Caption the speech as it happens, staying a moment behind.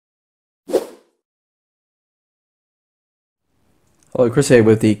Hello, Chris here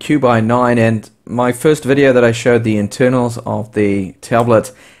with the Q by 9, and my first video that I showed the internals of the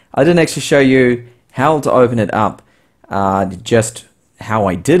tablet, I didn't actually show you how to open it up. Just how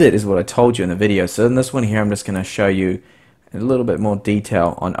I did it is what I told you in the video. So in this one here, I'm just going to show you a little bit more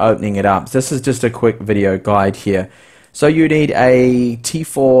detail on opening it up. This is just a quick video guide here. So you need a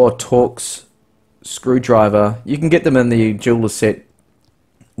T4 Torx screwdriver. You can get them in the jeweler set,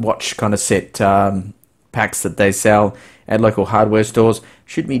 watch kind of set packs that they sell at local hardware stores.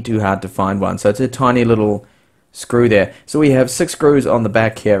 Shouldn't be too hard to find one. So it's a tiny little screw there. So we have 6 screws on the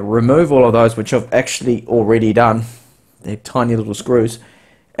back here. Remove all of those, which I've actually already done. They're tiny little screws.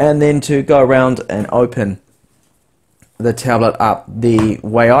 And then to go around and open the tablet up, the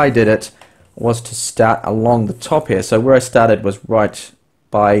way I did it was to start along the top here. So where I started was right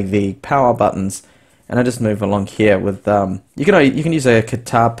by the power buttons, and I just move along here with you can use a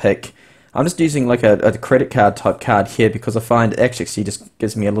guitar pick. I'm just using like a credit card type card here because I find it actually just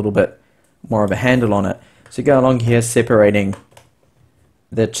gives me a little bit more of a handle on it. So you go along here, separating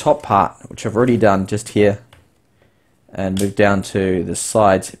the top part, which I've already done just here, and move down to the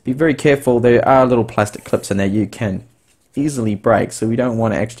sides. Be very careful, there are little plastic clips in there you can easily break, so we don't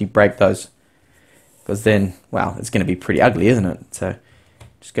want to actually break those, because then, well, it's going to be pretty ugly, isn't it? So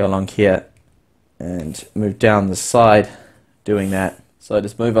just go along here and move down the side doing that. So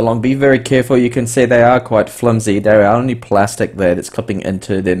just move along, be very careful. You can see they are quite flimsy. There are only plastic there that's clipping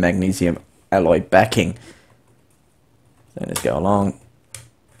into their magnesium alloy backing. So just go along.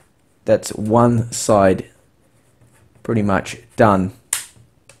 That's one side pretty much done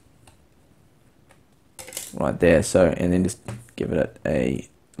right there. So, and then just give it a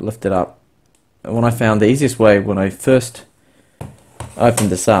lift it up. And when I found the easiest way when I first opened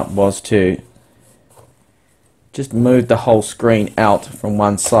this up was to just move the whole screen out from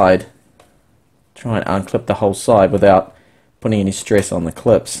one side. Try and unclip the whole side without putting any stress on the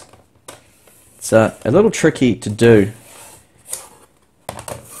clips. It's a little tricky to do.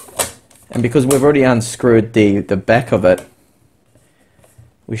 And because we've already unscrewed the back of it,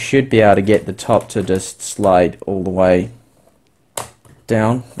 we should be able to get the top to just slide all the way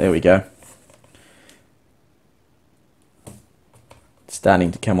down. There we go. It's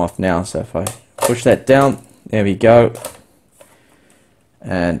starting to come off now, so if I push that down, there we go,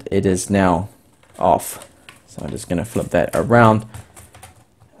 and it is now off. So I'm just going to flip that around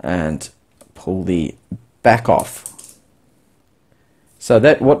and pull the back off. So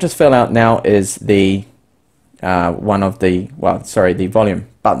that what just fell out now is the the volume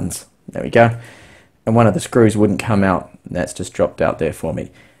buttons. There we go, and one of the screws wouldn't come out. That's just dropped out there for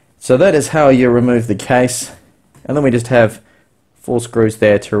me. So that is how you remove the case, and then we just have 4 screws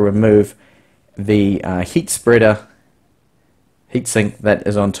there to remove the heat spreader heatsink that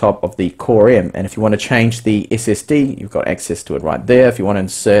is on top of the Core M. And if you want to change the SSD, you've got access to it right there. If you want to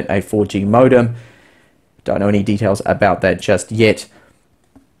insert a 4G modem, don't know any details about that just yet,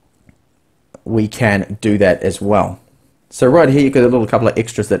 we can do that as well. So right here you've got a little couple of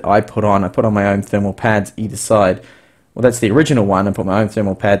extras that I put on. I put on my own thermal pads either side. Well, that's the original one. I put my own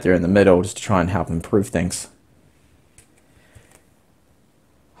thermal pad there in the middle just to try and help improve things.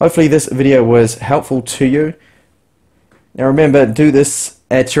 Hopefully this video was helpful to you. Now remember, do this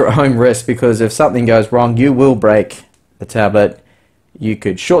at your own risk, because if something goes wrong, you will break the tablet. You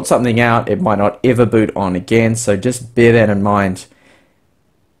could short something out, it might not ever boot on again, so just bear that in mind.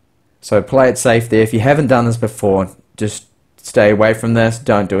 So play it safe there. If you haven't done this before, just stay away from this.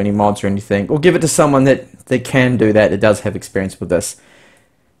 Don't do any mods or anything, or give it to someone that can do that, that does have experience with this.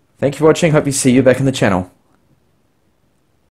 Thank you for watching. Hope to see you back in the channel.